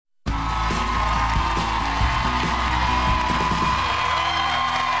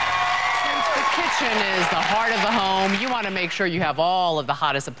kitchen is the heart of the home. You want to make sure you have all of the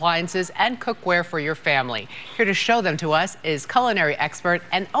hottest appliances and cookware for your family. Here to show them to us is culinary expert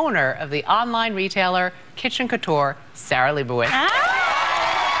and owner of the online retailer Kitchen Couture, Sara Leibowitz. Good to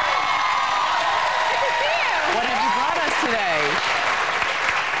see you. What have you brought us today?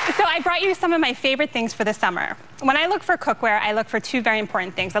 So I brought you some of my favorite things for the summer. When I look for cookware, I look for two very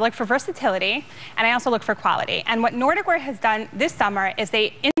important things. I look for versatility, and I also look for quality. And what Nordic Ware has done this summer is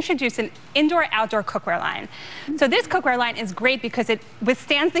they introduced an indoor-outdoor cookware line. So this cookware line is great because it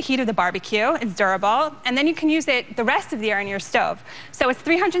withstands the heat of the barbecue, it's durable, and then you can use it the rest of the year on your stove. So it's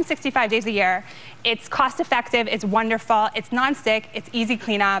 365 days a year, it's cost-effective, it's wonderful, it's non-stick, it's easy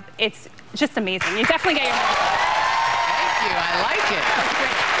cleanup, it's just amazing. You definitely get your money's worth. Thank you, I like it. That's great.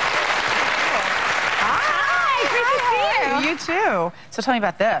 You too. So tell me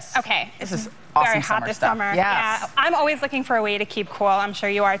about this. Okay. This is awesome. Very hot this summer. Yes. Yeah. I'm always looking for a way to keep cool. I'm sure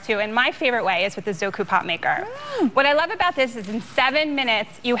you are too. And my favorite way is with the Zoku pot maker. What I love about this is in 7 minutes,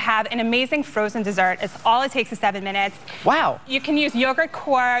 you have an amazing frozen dessert. It's all it takes is 7 minutes. Wow. You can use yogurt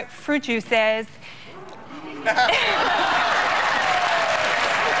core, fruit juices.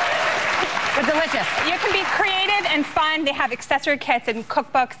 But delicious. You can be creative and fun. They have accessory kits and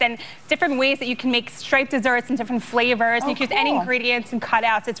cookbooks and different ways that you can make striped desserts and different flavors. You can use any ingredients and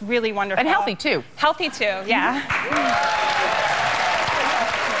cutouts. It's really wonderful. And healthy too. Healthy too, yeah.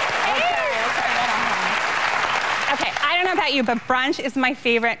 Okay, I don't know about you, but brunch is my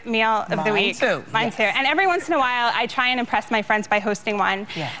favorite meal of the week. Mine too. Mine too. And every once in a while, I try and impress my friends by hosting one.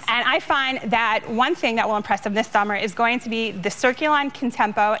 Yes. And I find that one thing that will impress them this summer is going to be the Circulon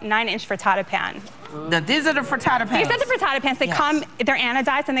Contempo 9-inch frittata pan. Now, these are the frittata pans. These are the frittata pans. They come, they're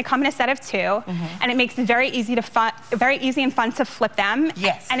anodized, and they come in a set of 2. And it makes it very easy and fun to flip them.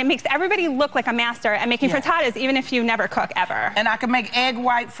 Yes. And it makes everybody look like a master at making frittatas, even if you never cook ever. And I can make egg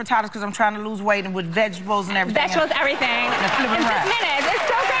white frittatas because I'm trying to lose weight and with vegetables and everything. Vegetables, everything. And flip In them 6 around. minutes. It's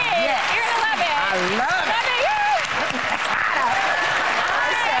so great. Yes. You're gonna love it. I love it.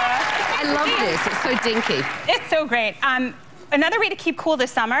 I love this. It's so dinky. It's so great. Another way to keep cool this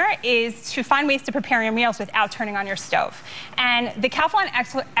summer is to find ways to prepare your meals without turning on your stove. And the Calphalon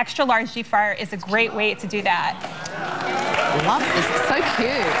extra large deep fryer is a great way to do that. I love this. It's so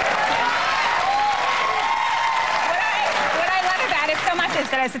cute. What I love about it so much is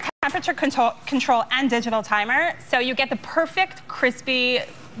that it's a temperature control and digital timer. So you get the perfect, crispy,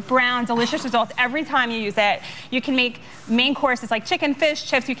 brown, delicious results every time you use it. You can make main courses like chicken, fish,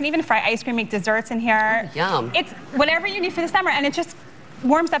 chips. You can even fry ice cream, make desserts in here. Oh, yum. It's whatever you need for the summer, and it just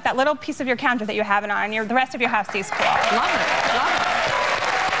warms up that little piece of your counter that you have it on. The rest of your house stays cool. Love it. Love it.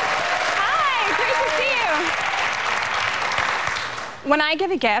 Hi, great to see you. When I give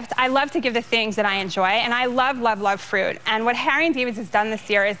a gift, I love to give the things that I enjoy, and I love, love, love fruit. And what Harry & David's has done this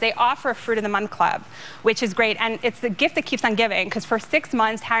year is they offer a Fruit of the Month Club, which is great, and it's the gift that keeps on giving, because for 6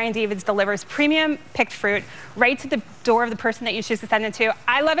 months, Harry & David's delivers premium picked fruit right to the door of the person that you choose to send it to.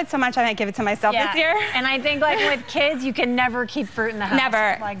 I love it so much, I might give it to myself this year. And I think, like, with kids, you can never keep fruit in the house.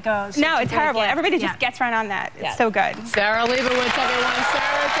 Never. Like, goes. No, it's terrible. Everybody just gets right on that. It's so good. Sara Leibowitz, everyone.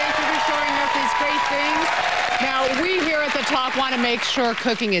 Sara, thank you for showing us these great things. Now, we here at The Talk want to make sure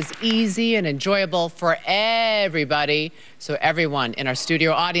cooking is easy and enjoyable for everybody. So everyone in our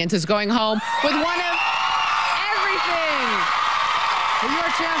studio audience is going home with one of everything. For your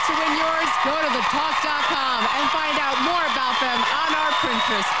chance to win yours, go to thetalk.com and find out more about them on our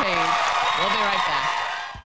Pinterest page. We'll be right back.